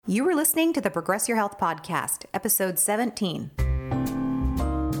You were listening to the Progress Your Health podcast, episode 17.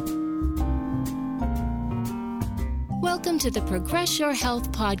 Welcome to the Progress Your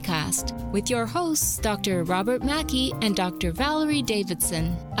Health podcast with your hosts, Dr. Robert Mackey and Dr. Valerie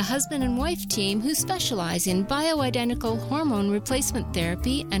Davidson, a husband and wife team who specialize in bioidentical hormone replacement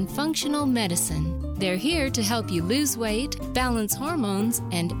therapy and functional medicine. They're here to help you lose weight, balance hormones,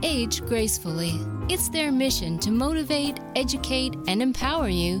 and age gracefully. It's their mission to motivate, educate, and empower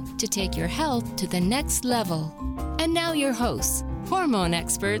you to take your health to the next level. And now your hosts, hormone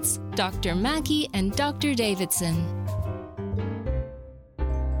experts, Dr. Mackey and Dr. Davidson.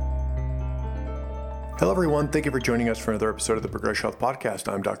 Hello, everyone. Thank you for joining us for another episode of the Progress Health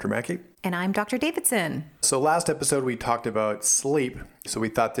Podcast. I'm Dr. Mackey. And I'm Dr. Davidson. So last episode, we talked about sleep. So we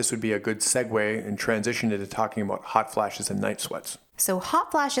thought this would be a good segue and transition into talking about hot flashes and night sweats. So hot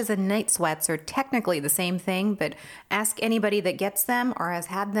flashes and night sweats are technically the same thing, but ask anybody that gets them or has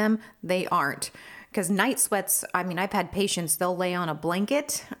had them, they aren't. Because night sweats, I've had patients, they'll lay on a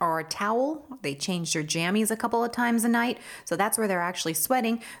blanket or a towel. They change their jammies a couple of times a night. So that's where they're actually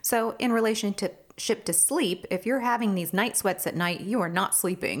sweating. So in relationship to sleep, if you're having these night sweats at night, you are not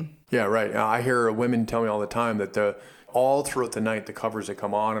sleeping. Yeah, right. I hear women tell me all the time that all throughout the night, the covers that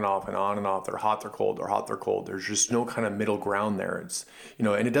come on and off and on and off, they're hot, they're cold, they're hot, they're cold. There's just no kind of middle ground there. It's,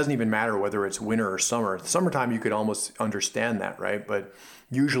 and it doesn't even matter whether it's winter or summer. Summertime, you could almost understand that, right? But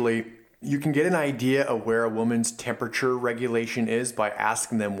usually you can get an idea of where a woman's temperature regulation is by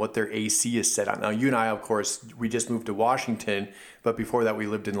asking them what their AC is set on. Now, you and I, of course, we just moved to Washington, but before that, we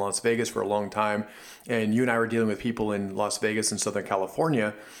lived in Las Vegas for a long time. And you and I were dealing with people in Las Vegas and Southern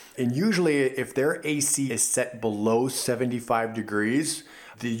California. And usually, if their AC is set below 75 degrees,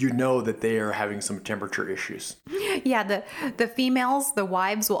 you know that they are having some temperature issues. Yeah, the females, the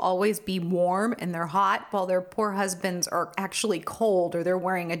wives will always be warm and they're hot while their poor husbands are actually cold or they're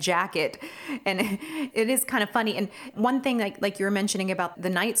wearing a jacket. And it is kind of funny. And one thing like you were mentioning about the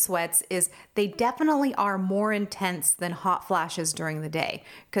night sweats is they definitely are more intense than hot flashes during the day.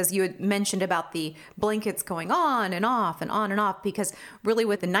 Because you had mentioned about the blankets going on and off and on and off, because really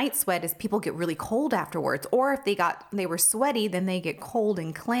with the night sweat is people get really cold afterwards. Or if they were sweaty, then they get cold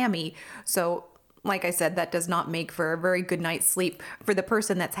and clammy. So like I said, that does not make for a very good night's sleep for the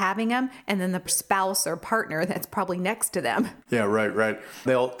person that's having them and then the spouse or partner that's probably next to them. Yeah, right.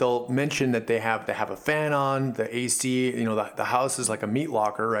 They'll mention that they have to have a fan on, the AC, the house is like a meat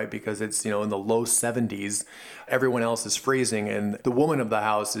locker, right? Because it's, in the low 70s. Everyone else is freezing and the woman of the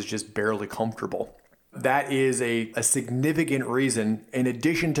house is just barely comfortable. That is a significant reason, in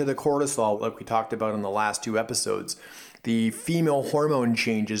addition to the cortisol, like we talked about in the last two episodes, the female hormone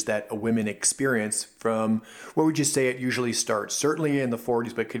changes that a women experience from, what would you say it usually starts? Certainly in the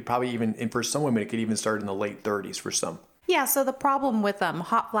 40s, but could probably even, and for some women, it could even start in the late 30s for some. Yeah, so the problem with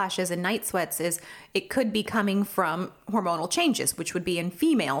hot flashes and night sweats is it could be coming from hormonal changes, which would be in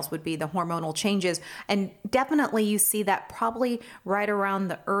females, would be the hormonal changes. And definitely you see that probably right around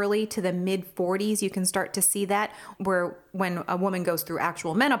the early to the mid 40s, you can start to see that, where when a woman goes through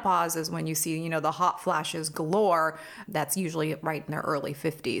actual menopause is when you see, the hot flashes galore. That's usually right in their early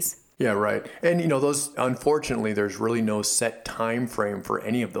 50s. Yeah, right. And, those, unfortunately, there's really no set time frame for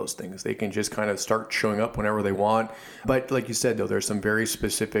any of those things. They can just kind of start showing up whenever they want. But like you said, though, there's some very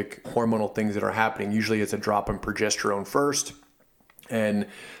specific hormonal things that are happening. Usually it's a drop in progesterone first. And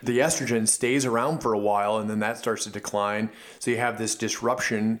the estrogen stays around for a while and then that starts to decline. So you have this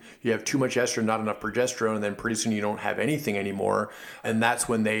disruption. You have too much estrogen, not enough progesterone, and then pretty soon you don't have anything anymore. And that's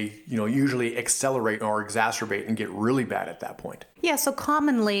when they, usually accelerate or exacerbate and get really bad at that point. Yeah, so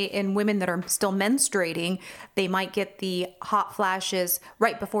commonly in women that are still menstruating, they might get the hot flashes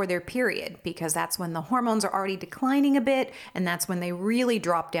right before their period because that's when the hormones are already declining a bit and that's when they really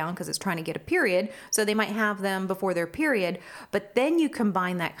drop down because it's trying to get a period. So they might have them before their period, but then you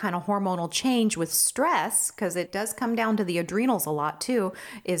combine that kind of hormonal change with stress, because it does come down to the adrenals a lot too,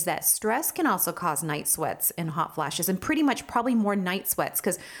 is that stress can also cause night sweats and hot flashes, and pretty much probably more night sweats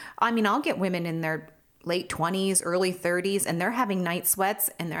because, I'll get women in their late 20s, early 30s, and they're having night sweats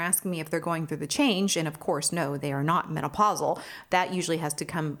and they're asking me if they're going through the change. And of course, no, they are not menopausal. That usually has to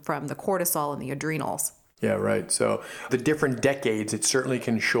come from the cortisol and the adrenals. Yeah, right. So the different decades, it certainly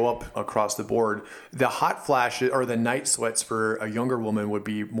can show up across the board. The hot flashes or the night sweats for a younger woman would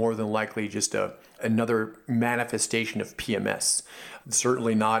be more than likely just another manifestation of PMS.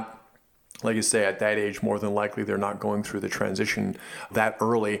 Certainly not, like you say, at that age, more than likely they're not going through the transition that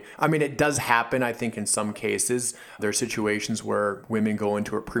early. It does happen, I think, in some cases. There are situations where women go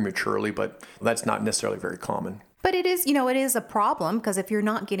into it prematurely, but that's not necessarily very common. But it is, it is a problem because if you're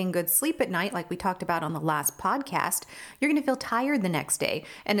not getting good sleep at night, like we talked about on the last podcast, you're going to feel tired the next day.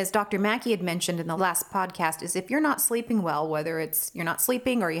 And as Dr. Mackey had mentioned in the last podcast, is if you're not sleeping well, whether it's you're not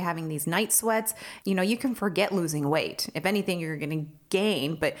sleeping or you're having these night sweats, you can forget losing weight. If anything, you're going to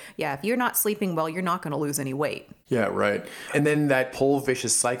gain. But yeah, if you're not sleeping well, you're not going to lose any weight. Yeah, right. And then that whole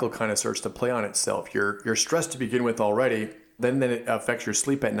vicious cycle kind of starts to play on itself. You're stressed to begin with already. Then it affects your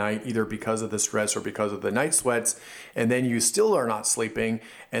sleep at night, either because of the stress or because of the night sweats. And then you still are not sleeping.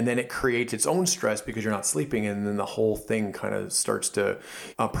 And then it creates its own stress because you're not sleeping. And then the whole thing kind of starts to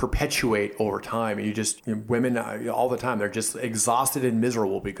perpetuate over time. Women all the time, they're just exhausted and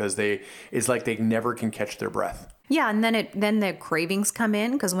miserable because it's like they never can catch their breath. Yeah, and then the cravings come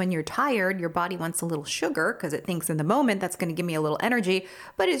in because when you're tired, your body wants a little sugar because it thinks in the moment that's going to give me a little energy,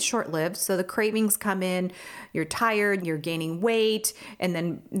 but it's short-lived. So the cravings come in, you're tired, you're gaining weight,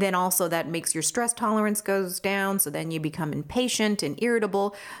 and then also that makes your stress tolerance goes down. So then you become impatient and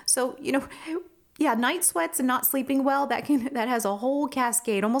irritable. So, yeah, night sweats and not sleeping well, that has a whole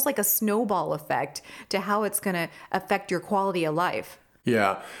cascade, almost like a snowball effect to how it's going to affect your quality of life.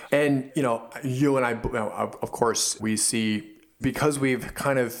 Yeah. And, you and I, of course, we see, because we've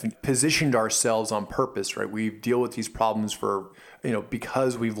kind of positioned ourselves on purpose, right? We deal with these problems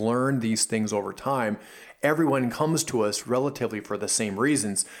because we've learned these things over time. Everyone comes to us relatively for the same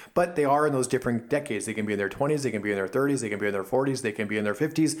reasons, but they are in those different decades. They can be in their 20s, they can be in their 30s, they can be in their 40s, they can be in their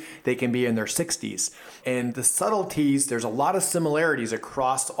 50s, they can be in their 60s. And the subtleties, there's a lot of similarities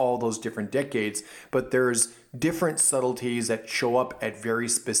across all those different decades, but there's different subtleties that show up at very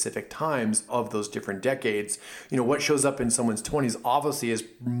specific times of those different decades. What shows up in someone's 20s obviously is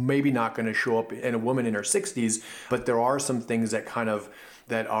maybe not going to show up in a woman in her 60s, but there are some things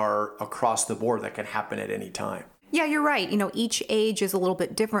that are across the board that can happen at any time. Yeah, you're right. Each age is a little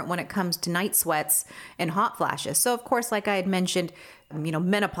bit different when it comes to night sweats and hot flashes. So, of course, like I had mentioned,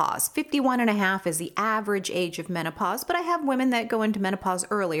 menopause. 51 and a half is the average age of menopause, but I have women that go into menopause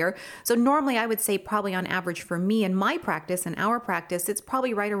earlier. So normally I would say probably on average for me in my practice and our practice, it's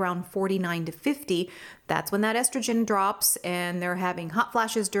probably right around 49 to 50. That's when that estrogen drops and they're having hot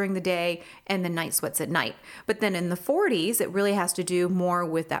flashes during the day and then night sweats at night. But then in the 40s, it really has to do more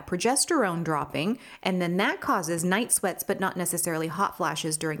with that progesterone dropping. And then that causes night sweats, but not necessarily hot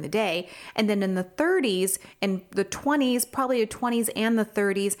flashes during the day. And then in the 30s and the 20s, probably the 20s and the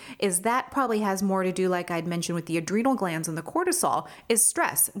 30s, is that probably has more to do, like I'd mentioned, with the adrenal glands and the cortisol, is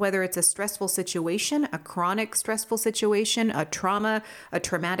stress, whether it's a stressful situation, a chronic stressful situation, a trauma, a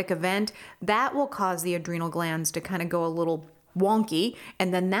traumatic event, that will cause the adrenal glands to kind of go a little wonky,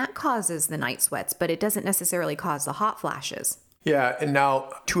 and then that causes the night sweats, but it doesn't necessarily cause the hot flashes. Yeah, and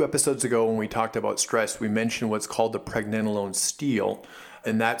now 2 episodes ago when we talked about stress, we mentioned what's called the pregnenolone steal.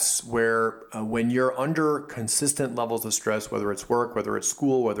 And that's where when you're under consistent levels of stress, whether it's work, whether it's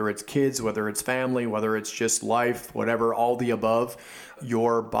school, whether it's kids, whether it's family, whether it's just life, whatever, all the above,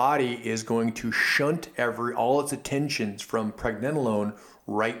 your body is going to shunt all its attentions from pregnenolone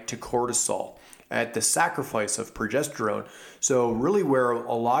right to cortisol at the sacrifice of progesterone. So really where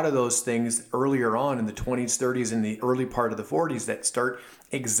a lot of those things earlier on in the 20s, 30s, and the early part of the 40s that start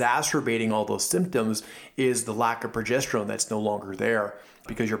exacerbating all those symptoms is the lack of progesterone that's no longer there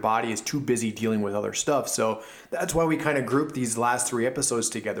because your body is too busy dealing with other stuff. So that's why we kind of grouped these last 3 episodes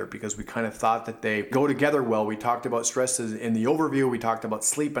together, because we kind of thought that they go together well. We talked about stress in the overview. We talked about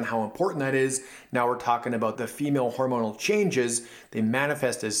sleep and how important that is. Now we're talking about the female hormonal changes. They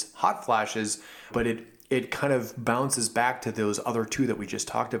manifest as hot flashes, but it kind of bounces back to those other 2 that we just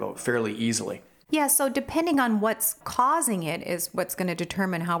talked about fairly easily. Yeah, so depending on what's causing it is what's going to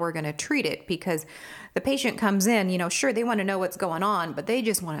determine how we're going to treat it, because the patient comes in, sure, they want to know what's going on, but they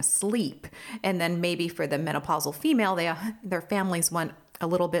just want to sleep. And then maybe for the menopausal female, their families want a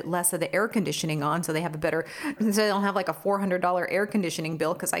little bit less of the air conditioning on, so they have so they don't have like a $400 air conditioning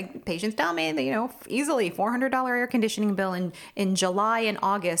bill, because patients tell me that, easily $400 air conditioning bill in July and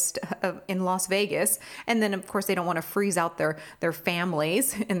August in Las Vegas. And then of course they don't want to freeze out their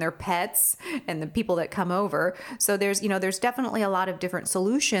families and their pets and the people that come over. So there's definitely a lot of different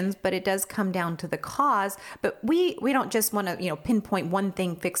solutions, but it does come down to the cause. But we don't just want to, pinpoint one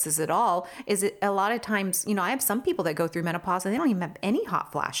thing fixes it all. Is it a lot of times, I have some people that go through menopause and they don't even have any hot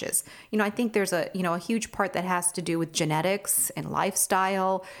flashes. I think there's a huge part that has to do with genetics and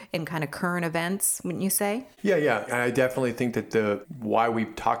lifestyle and kind of current events, wouldn't you say? Yeah. And I definitely think that why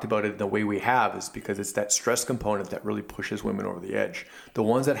we've talked about it the way we have is because it's that stress component that really pushes women over the edge. The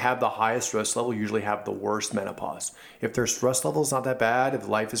ones that have the highest stress level usually have the worst menopause. If their stress level is not that bad, if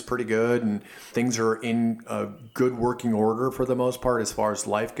life is pretty good and things are in a good working order for the most part as far as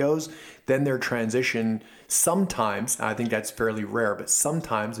life goes, then their transition sometimes, I think that's fairly rare, but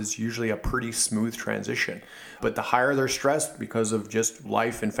sometimes it's usually a pretty smooth transition. But the higher their stress because of just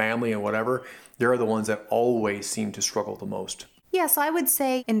life and family and whatever, they're the ones that always seem to struggle the most. Yeah, so I would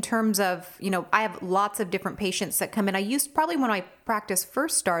say in terms of, I have lots of different patients that come in. Probably when my practice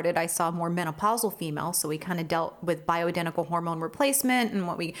first started, I saw more menopausal females. So we kind of dealt with bioidentical hormone replacement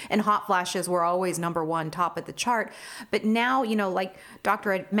and hot flashes were always number one, top of the chart. But now, like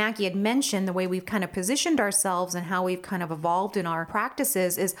Dr. Mackey had mentioned, the way we've kind of positioned ourselves and how we've kind of evolved in our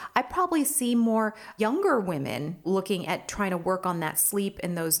practices is I probably see more younger women looking at trying to work on that sleep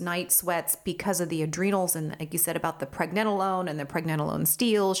and those night sweats because of the adrenals. And like you said about the pregnenolone and the pregnenolone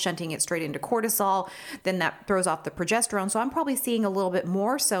steals, shunting it straight into cortisol, then that throws off the progesterone. So I'm probably seeing a little bit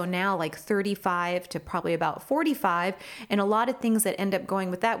more so now, like 35 to probably about 45. And a lot of things that end up going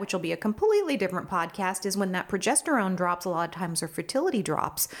with that, which will be a completely different podcast, is when that progesterone drops, a lot of times their fertility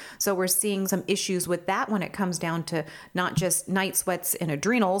drops. So we're seeing some issues with that when it comes down to not just night sweats and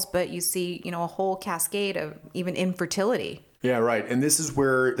adrenals, but you see, a whole cascade of even infertility. Yeah, right. And this is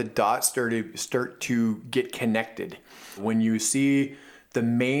where the dots start to get connected. When you see the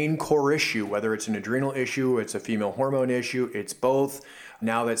main core issue, whether it's an adrenal issue, it's a female hormone issue, it's both.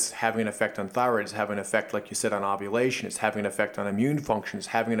 Now that's having an effect on thyroid, it's having an effect, like you said, on ovulation, it's having an effect on immune function, it's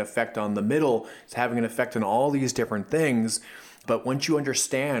having an effect on the middle, it's having an effect on all these different things. But once you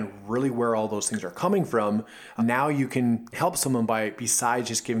understand really where all those things are coming from, now you can help someone besides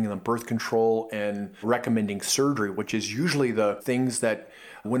just giving them birth control and recommending surgery, which is usually the things that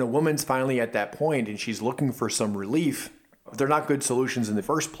when a woman's finally at that point and she's looking for some relief, they're not good solutions in the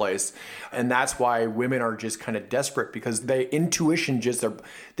first place. And that's why women are just kind of desperate, because intuition just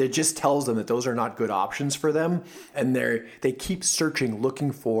tells them that those are not good options for them. And they keep searching,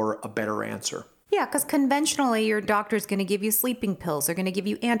 looking for a better answer. Yeah, because conventionally, your doctor's going to give you sleeping pills. They're going to give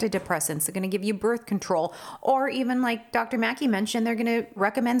you antidepressants. They're going to give you birth control. Or even like Dr. Mackey mentioned, they're going to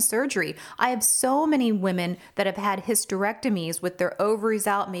recommend surgery. I have so many women that have had hysterectomies with their ovaries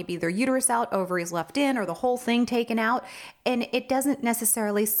out, maybe their uterus out, ovaries left in, or the whole thing taken out. And it doesn't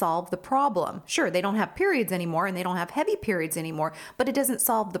necessarily solve the problem. Sure, they don't have periods anymore and they don't have heavy periods anymore, but it doesn't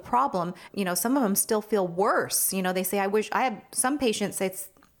solve the problem. Some of them still feel worse. They say, I have some patients say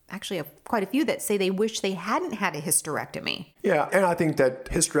actually quite a few that say they wish they hadn't had a hysterectomy. Yeah, and I think that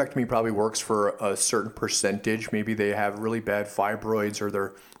hysterectomy probably works for a certain percentage. Maybe they have really bad fibroids or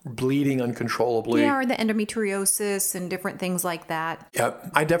they're bleeding uncontrollably. Yeah, or the endometriosis and different things like that. Yeah,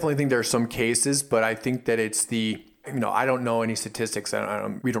 I definitely think there are some cases, but I think that it's I don't know any statistics.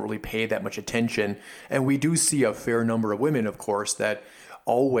 We don't really pay that much attention. And we do see a fair number of women, of course, that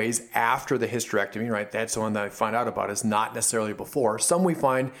always after the hysterectomy, right? That's the one that I find out about, is not necessarily before. Some we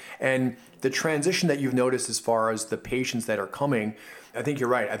find, and the transition that you've noticed as far as the patients that are coming, I think you're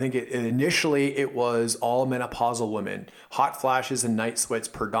right. I think initially it was all menopausal women, hot flashes and night sweats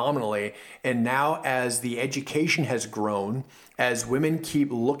predominantly. And now as the education has grown, as women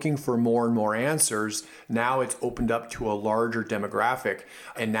keep looking for more and more answers, now it's opened up to a larger demographic.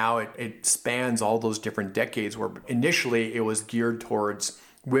 And now it spans all those different decades, where initially it was geared towards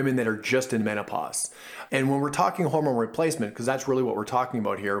women that are just in menopause. And when we're talking hormone replacement, because that's really what we're talking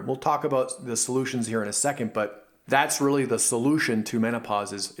about here, we'll talk about the solutions here in a second, but that's really the solution to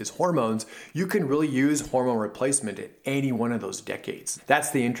menopause is hormones. You can really use hormone replacement at any one of those decades.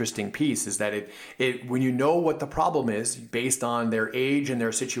 That's the interesting piece, is that when you know what the problem is based on their age and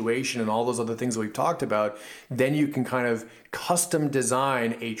their situation and all those other things that we've talked about, then you can kind of custom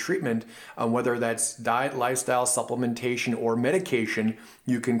design a treatment, whether that's diet, lifestyle, supplementation, or medication.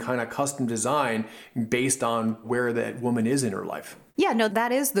 You can kind of custom design based on where that woman is in her life. Yeah, no,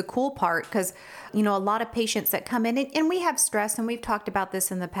 that is the cool part, because, a lot of patients that come in and we have stress, and we've talked about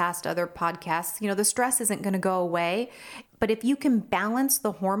this in the past other podcasts, the stress isn't going to go away. But if you can balance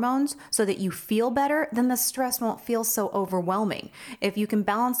the hormones so that you feel better, then the stress won't feel so overwhelming. If you can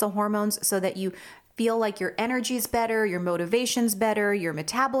balance the hormones so that you feel like your energy's better, your motivation's better, your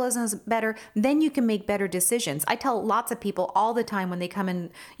metabolism's better, then you can make better decisions. I tell lots of people all the time when they come in,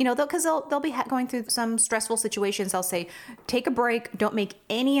 because they'll be going through some stressful situations. I'll say, take a break. Don't make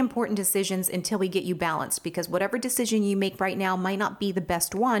any important decisions until we get you balanced, because whatever decision you make right now might not be the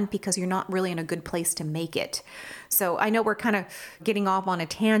best one, because you're not really in a good place to make it. So I know we're kind of getting off on a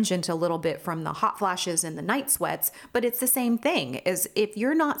tangent a little bit from the hot flashes and the night sweats, but it's the same thing. Is if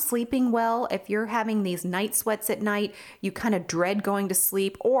you're not sleeping well, if you're having these night sweats at night, you kind of dread going to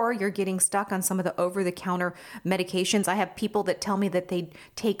sleep, or you're getting stuck on some of the over-the-counter medications. I have people that tell me that they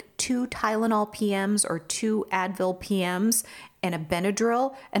take 2 Tylenol PMs or 2 Advil PMs, and a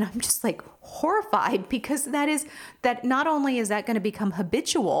Benadryl. And I'm just like horrified, because that not only is that going to become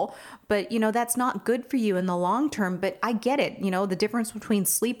habitual, but that's not good for you in the long term. But I get it. The difference between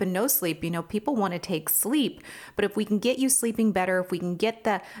sleep and no sleep, people want to take sleep, but if we can get you sleeping better, if we can get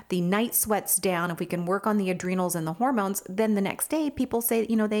the night sweats down, if we can work on the adrenals and the hormones, then the next day people say,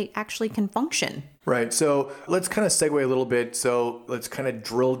 they actually can function. Right. So let's kind of segue a little bit. So let's kind of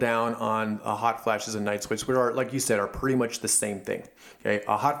drill down on hot flashes and night sweats, which are, like you said, are pretty much the same thing. Okay.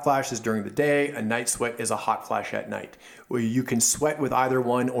 A hot flash is during the day. A night sweat is a hot flash at night. Well, you can sweat with either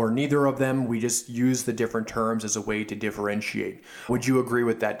one or neither of them. We just use the different terms as a way to differentiate. Would you agree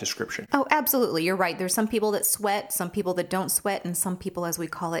with that description? Oh, absolutely. You're right. There's some people that sweat, some people that don't sweat, and some people, as we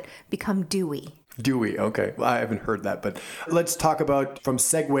call it, become dewy. Dewy. Okay. Well, I haven't heard that, but let's talk about, from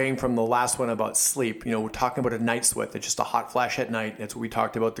segueing from the last one about sleep, we're talking about a night sweat. That's just a hot flash at night. That's what we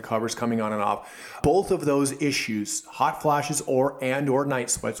talked about, the covers coming on and off. Both of those issues, hot flashes or night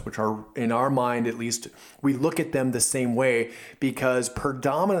sweats, which are, in our mind at least, we look at them the same way, because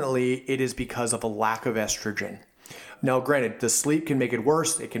predominantly it is because of a lack of estrogen. Now, granted, the sleep can make it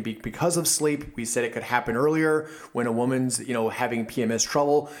worse. It can be because of sleep. We said it could happen earlier when a woman's, having PMS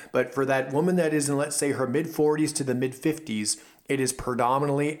trouble. But for that woman that is in, let's say, her mid-40s to the mid-50s, it is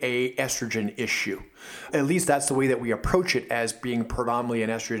predominantly a estrogen issue. At least that's the way that we approach it, as being predominantly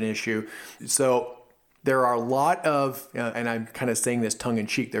an estrogen issue. So there are a lot of, and I'm kind of saying this tongue in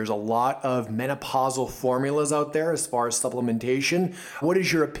cheek, there's a lot of menopausal formulas out there as far as supplementation. What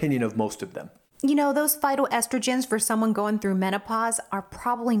is your opinion of most of them? Those phytoestrogens for someone going through menopause are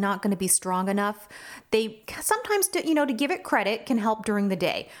probably not going to be strong enough. They sometimes, to give it credit, can help during the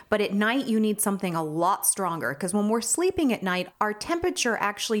day. But at night, you need something a lot stronger, because when we're sleeping at night, our temperature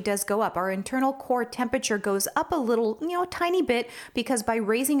actually does go up. Our internal core temperature goes up a little, a tiny bit, because by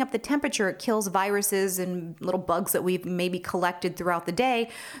raising up the temperature, it kills viruses and little bugs that we've maybe collected throughout the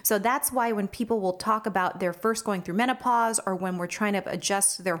day. So that's why when people will talk about their first going through menopause, or when we're trying to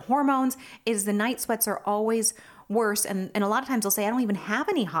adjust their hormones, is the night sweats are always worse. And a lot of times they'll say, I don't even have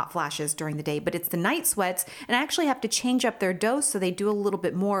any hot flashes during the day, but it's the night sweats. And I actually have to change up their dose, so they do a little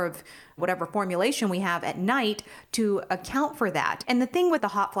bit more of whatever formulation we have at night to account for that. And the thing with the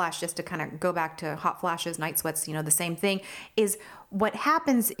hot flash, just to kind of go back to hot flashes, night sweats, the same thing, is what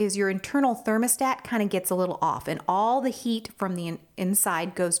happens is your internal thermostat kind of gets a little off, and all the heat from the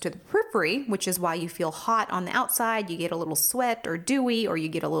inside goes to the periphery, which is why you feel hot on the outside. You get a little sweat or dewy, or you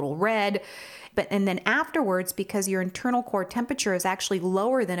get a little red. And then afterwards, because your internal core temperature is actually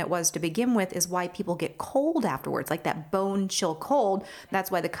lower than it was to begin with, is why people get cold afterwards, like that bone chill cold. That's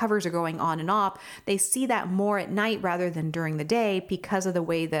why the covers are going on and off. They see that more at night rather than during the day, because of the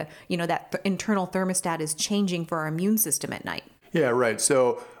way that internal thermostat is changing for our immune system at night. Yeah, right.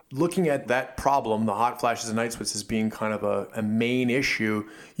 So looking at that problem, the hot flashes and night sweats, as being kind of a main issue,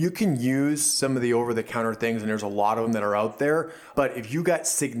 you can use some of the over-the-counter things, and there's a lot of them that are out there. But if you got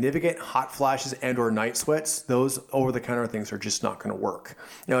significant hot flashes and or night sweats, those over-the-counter things are just not going to work.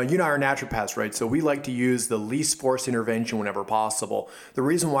 You and I are naturopaths, right? So we like to use the least force intervention whenever possible. The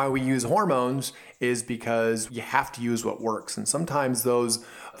reason why we use hormones is because you have to use what works. And sometimes the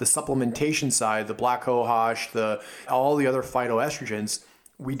supplementation side, the black cohosh, all the other phytoestrogens,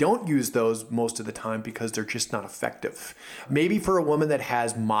 we don't use those most of the time because they're just not effective. Maybe for a woman that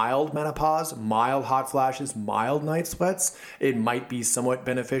has mild menopause, mild hot flashes, mild night sweats, it might be somewhat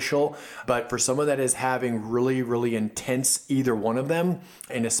beneficial. But for someone that is having really, really intense either one of them,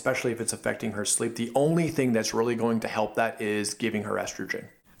 and especially if it's affecting her sleep, the only thing that's really going to help that is giving her estrogen.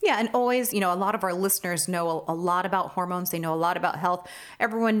 Yeah, and always, a lot of our listeners know a lot about hormones. They know a lot about health.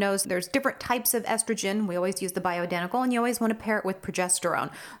 Everyone knows there's different types of estrogen. We always use the bioidentical, and you always want to pair it with progesterone.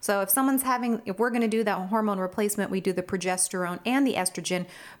 So if we're going to do that hormone replacement, we do the progesterone and the estrogen.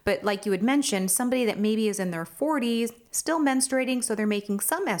 But like you had mentioned, somebody that maybe is in their 40s, still menstruating, so they're making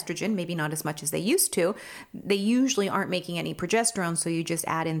some estrogen, maybe not as much as they used to. They usually aren't making any progesterone, so you just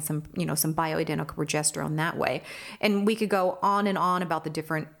add in some bioidentical progesterone that way. And we could go on and on about the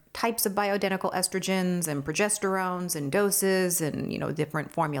different types of bioidentical estrogens and progesterones and doses and, different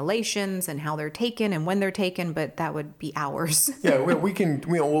formulations and how they're taken and when they're taken, but that would be hours. Yeah,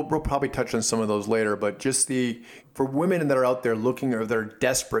 we'll probably touch on some of those later, but just for women that are out there looking, or they're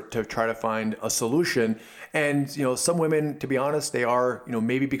desperate to try to find a solution. And, some women, to be honest, they are,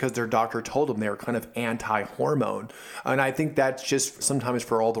 maybe because their doctor told them they're kind of anti-hormone. And I think that's just sometimes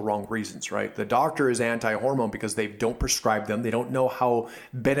for all the wrong reasons, right? The doctor is anti-hormone because they don't prescribe them. They don't know how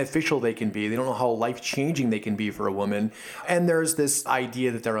beneficial they can be. They don't know how life-changing they can be for a woman. And there's this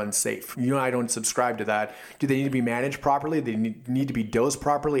idea that they're unsafe. I don't subscribe to that. Do they need to be managed properly? They need to be dosed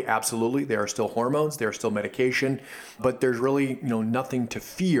properly? Absolutely. They are still hormones. They are still medication. but there's really, nothing to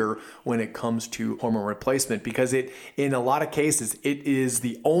fear when it comes to hormone replacement, because in a lot of cases, it is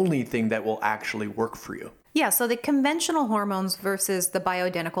the only thing that will actually work for you. Yeah, so the conventional hormones versus the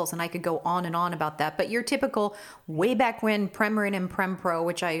bioidenticals, and I could go on and on about that, but your typical way back when Premarin and Prempro,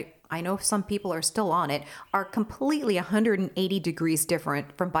 which I know some people are still on it, are completely 180 degrees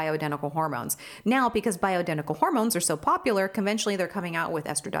different from bioidentical hormones. Now, because bioidentical hormones are so popular, conventionally they're coming out with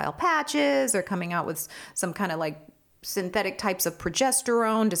estradiol patches, they're coming out with some kind of like synthetic types of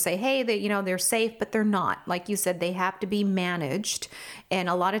progesterone to say, hey, they're safe, but they're not. Like you said, they have to be managed. And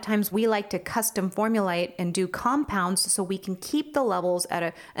a lot of times we like to custom formulate and do compounds so we can keep the levels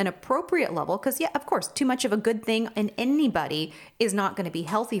at an appropriate level. Because, yeah, of course, too much of a good thing in anybody is not going to be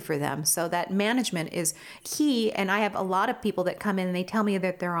healthy for them. So that management is key. And I have a lot of people that come in and they tell me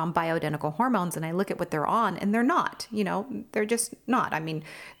that they're on bioidentical hormones, and I look at what they're on and they're not. They're just not. I mean,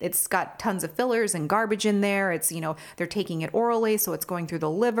 it's got tons of fillers and garbage in there. It's, they're taking it orally, so it's going through the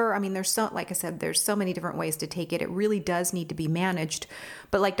liver. I mean, like I said, there's so many different ways to take it. It really does need to be managed.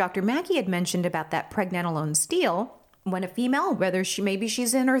 But like Dr. Mackey had mentioned about that pregnenolone steal, when a female, whether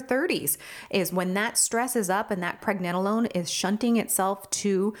she's in her 30s, is when that stress is up and that pregnenolone is shunting itself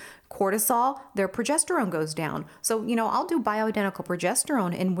to cortisol, their progesterone goes down. So, I'll do bioidentical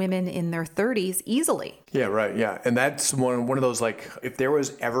progesterone in women in their 30s easily. Yeah, right. Yeah. And that's one of those, like, if there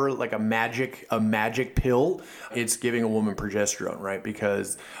was ever like a magic pill, it's giving a woman progesterone, right?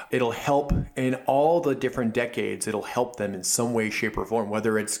 Because it'll help in all the different decades. It'll help them in some way, shape, or form,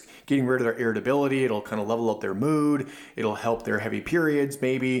 whether it's getting rid of their irritability, it'll kind of level up their mood, it'll help their heavy periods,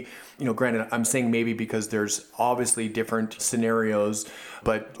 maybe. Granted, I'm saying maybe because there's obviously different scenarios,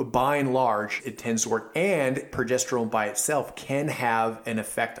 but by and large, it tends to work. And progesterone by itself can have an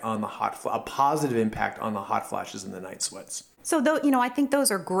effect on a positive impact on the hot flashes and the night sweats. So though, I think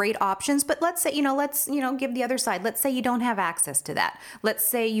those are great options, but let's say, let's give the other side. Let's say you don't have access to that. Let's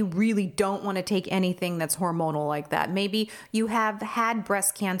say you really don't want to take anything that's hormonal like that. Maybe you have had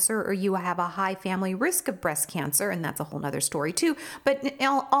breast cancer, or you have a high family risk of breast cancer, and that's a whole nother story too. But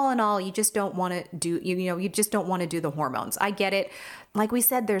all in all, you just don't want to do, you just don't want to do the hormones. I get it. Like we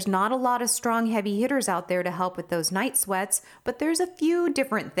said, there's not a lot of strong heavy hitters out there to help with those night sweats, but there's a few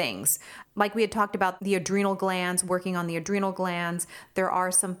different things. Like we had talked about the adrenal glands, working on the adrenal glands. There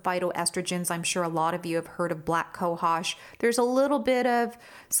are some phytoestrogens. I'm sure a lot of you have heard of black cohosh. There's a little bit of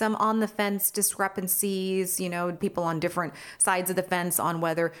some on the fence discrepancies, people on different sides of the fence on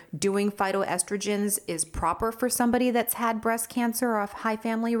whether doing phytoestrogens is proper for somebody that's had breast cancer or of high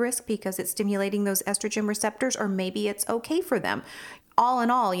family risk because it's stimulating those estrogen receptors, or maybe it's okay for them. All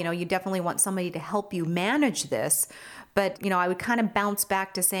in all, you definitely want somebody to help you manage this. But, I would kind of bounce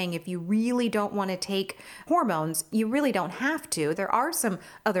back to saying if you really don't want to take hormones, you really don't have to. There are some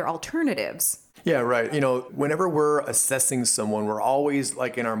other alternatives. Yeah, right. Whenever we're assessing someone, we're always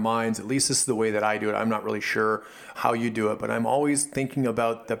like in our minds, at least this is the way that I do it. I'm not really sure how you do it, but I'm always thinking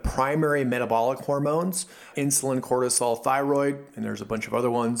about the primary metabolic hormones, insulin, cortisol, thyroid, and there's a bunch of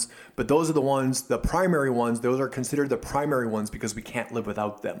other ones. But those are the primary ones. Those are considered the primary ones because we can't live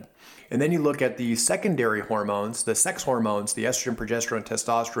without them. And then you look at the secondary hormones, the sex hormones, the estrogen, progesterone,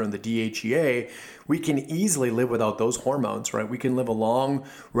 testosterone, the DHEA. We can easily live without those hormones, right? We can live a long,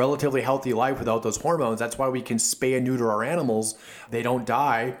 relatively healthy life without those hormones. That's why we can spay and neuter our animals. They don't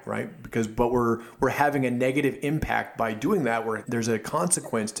die, right? But we're having a negative impact by doing that, where there's a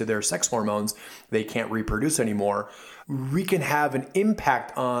consequence to their sex hormones. They can't reproduce anymore. We can have an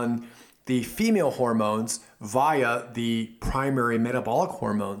impact on the female hormones via the primary metabolic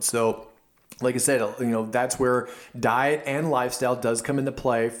hormones. So like I said, that's where diet and lifestyle does come into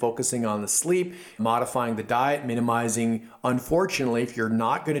play, focusing on the sleep, modifying the diet, minimizing, unfortunately, if you're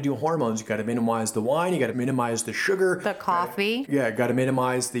not going to do hormones, you got to minimize the wine, you got to minimize the sugar. The coffee. Got to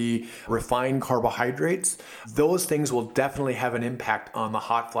minimize the refined carbohydrates. Those things will definitely have an impact on the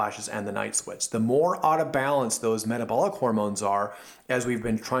hot flashes and the night sweats. The more out of balance those metabolic hormones are, as we've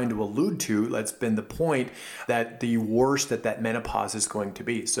been trying to allude to, that's been the point, that the worse that menopause is going to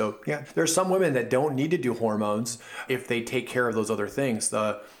be. So yeah, there's some women that don't need to do hormones if they take care of those other things.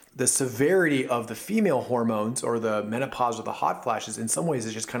 The severity of the female hormones, or the menopause or the hot flashes, in some ways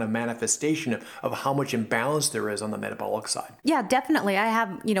is just kind of manifestation of how much imbalance there is on the metabolic side. Yeah, definitely. I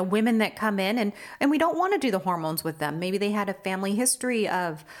have, women that come in and we don't want to do the hormones with them. Maybe they had a family history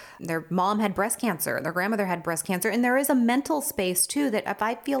of their mom had breast cancer, their grandmother had breast cancer. And there is a mental space too, that if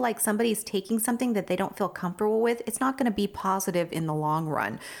I feel like somebody's taking something that they don't feel comfortable with, it's not going to be positive in the long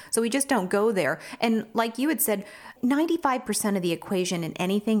run. So we just don't go there. And like you had said, 95% of the equation in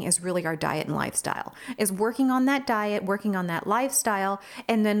anything is really our diet and lifestyle, is working on that diet, working on that lifestyle,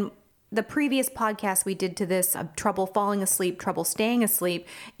 and then the previous podcast we did to this, trouble falling asleep, trouble staying asleep,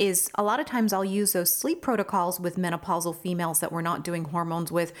 is a lot of times I'll use those sleep protocols with menopausal females that we're not doing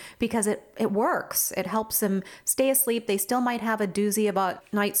hormones with because it works. It helps them stay asleep. They still might have a doozy about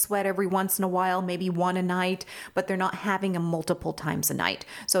night sweat every once in a while, maybe one a night, but they're not having them multiple times a night.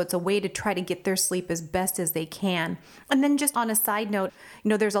 So it's a way to try to get their sleep as best as they can. And then just on a side note,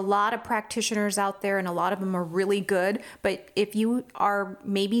 there's a lot of practitioners out there and a lot of them are really good, but if you are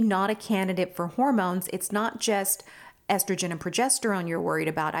maybe not a candidate for hormones, it's not just estrogen and progesterone you're worried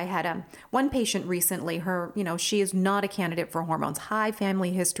about. I had one patient recently, she is not a candidate for hormones, high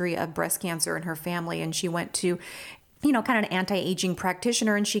family history of breast cancer in her family, and she went to kind of an anti-aging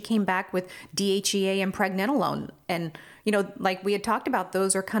practitioner, and she came back with DHEA and pregnenolone. And, like we had talked about,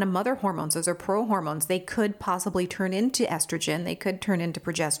 those are kind of mother hormones. Those are pro-hormones. They could possibly turn into estrogen. They could turn into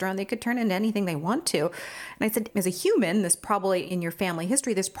progesterone. They could turn into anything they want to. And I said, as a human, this probably in your family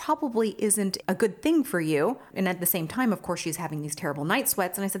history, this probably isn't a good thing for you. And at the same time, of course, she's having these terrible night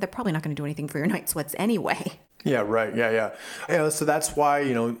sweats. And I said, they're probably not going to do anything for your night sweats anyway. Yeah, right. Yeah. So that's why,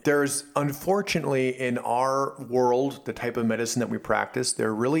 there's unfortunately in our world, the type of medicine that we practice,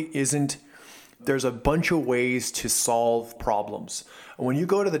 there's a bunch of ways to solve problems. When you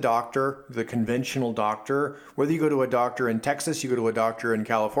go to the doctor, the conventional doctor, whether you go to a doctor in Texas, you go to a doctor in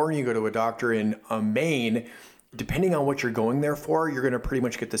California, you go to a doctor in Maine, depending on what you're going there for, you're going to pretty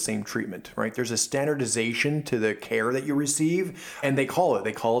much get the same treatment, right? There's a standardization to the care that you receive, and they call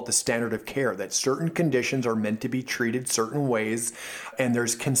it the standard of care, that certain conditions are meant to be treated certain ways, and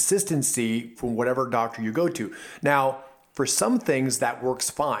there's consistency from whatever doctor you go to. Now, for some things that works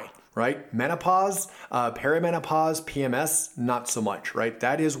fine, right? Menopause, perimenopause, PMS, not so much, right?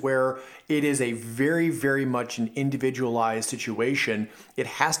 That is where it is a very, very much an individualized situation. It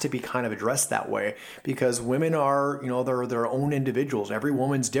has to be kind of addressed that way because women are, they're their own individuals. Every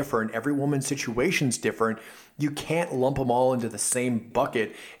woman's different. Every woman's situation's different. You can't lump them all into the same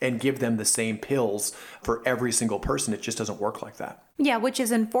bucket and give them the same pills for every single person. It just doesn't work like that. Yeah, which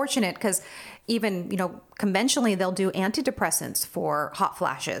is unfortunate because even, conventionally they'll do antidepressants for hot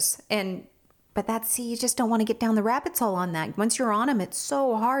flashes. But you just don't want to get down the rabbit hole on that. Once you're on them, it's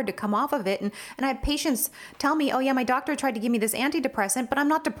so hard to come off of it. And I have patients tell me, oh yeah, my doctor tried to give me this antidepressant, but I'm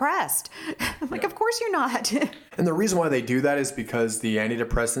not depressed. I'm like, of course you're not. And the reason why they do that is because the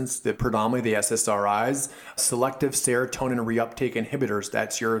antidepressants, predominantly the SSRIs, selective serotonin reuptake inhibitors,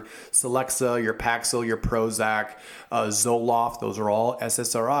 that's your Celexa, your Paxil, your Prozac, Zoloft, those are all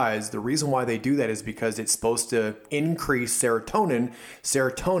SSRIs. The reason why they do that is because it's supposed to increase serotonin.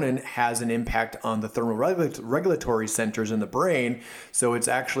 Serotonin has an impact on the thermoregulatory centers in the brain. So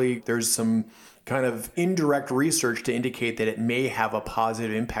there's some kind of indirect research to indicate that it may have a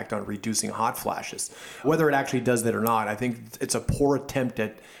positive impact on reducing hot flashes. Whether it actually does that or not, I think it's a poor attempt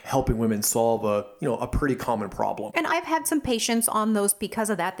at helping women solve a pretty common problem. And I've had some patients on those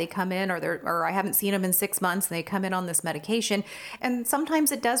because of that. They come in or I haven't seen them in 6 months and they come in on this medication. And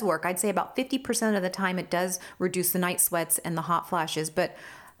sometimes it does work. I'd say about 50% of the time it does reduce the night sweats and the hot flashes. But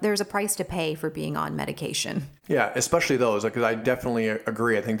there's a price to pay for being on medication. Yeah, especially those, because I definitely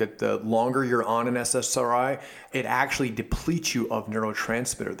agree. I think that the longer you're on an SSRI, it actually depletes you of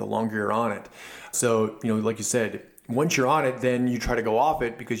neurotransmitter the longer you're on it. So, like you said, once you're on it, then you try to go off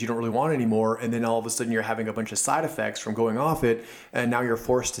it because you don't really want it anymore. And then all of a sudden you're having a bunch of side effects from going off it. And now you're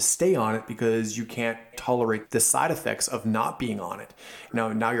forced to stay on it because you can't tolerate the side effects of not being on it.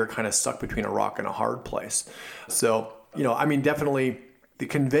 Now you're kind of stuck between a rock and a hard place. So, definitely the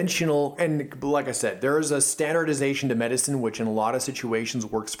conventional, and like I said, there is a standardization to medicine, which in a lot of situations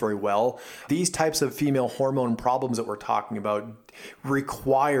works very well. These types of female hormone problems that we're talking about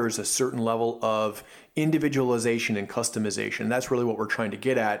requires a certain level of individualization and customization. That's really what we're trying to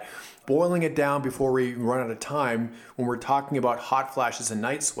get at. Boiling it down before we run out of time, when we're talking about hot flashes and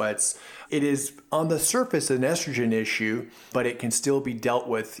night sweats, it is on the surface an estrogen issue, but it can still be dealt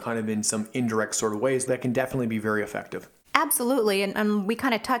with kind of in some indirect sort of ways that can definitely be very effective. Absolutely. And we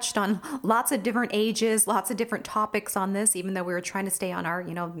kind of touched on lots of different ages, lots of different topics on this, even though we were trying to stay on our,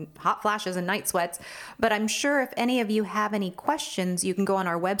 hot flashes and night sweats. But I'm sure if any of you have any questions, you can go on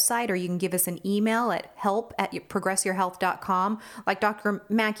our website or you can give us an email at help@progressyourhealth.com. Like Dr.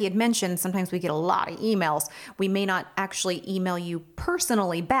 Mackey had mentioned, sometimes we get a lot of emails. We may not actually email you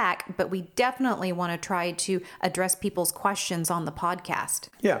personally back, but we definitely want to try to address people's questions on the podcast.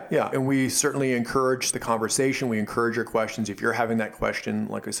 Yeah. And we certainly encourage the conversation. We encourage your questions. If you're having that question,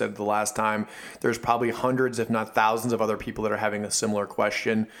 like I said the last time, there's probably hundreds, if not thousands of other people that are having a similar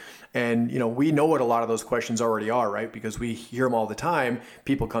question. And, we know what a lot of those questions already are, right? Because we hear them all the time.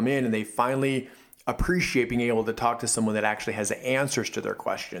 People come in and they finally appreciate being able to talk to someone that actually has answers to their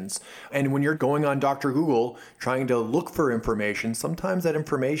questions. And when you're going on Dr. Google trying to look for information, sometimes that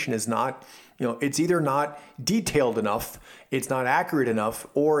information is not, it's either not detailed enough, it's not accurate enough,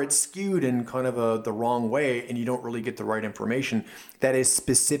 or it's skewed in kind of the wrong way, and you don't really get the right information that is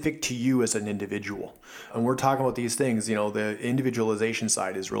specific to you as an individual. And we're talking about these things, the individualization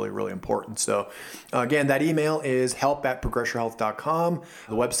side is really, really important. So again, that email is help@progressyourhealth.com.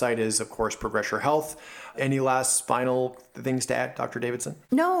 The website is, of course, Progress Your Health. Any last final things to add, Dr. Davidson?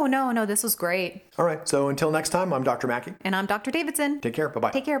 No, this was great. All right. So until next time, I'm Dr. Mackey. And I'm Dr. Davidson. Take care.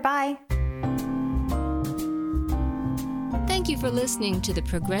 Bye-bye. Take care. Bye. Thank you for listening to the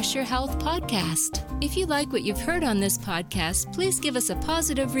Progress Your Health podcast. If you like what you've heard on this podcast, please give us a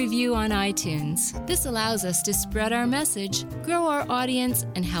positive review on iTunes. This allows us to spread our message, grow our audience,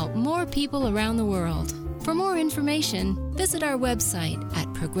 and help more people around the world. For more information, visit our website at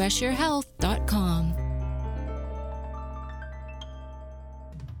progressyourhealth.com.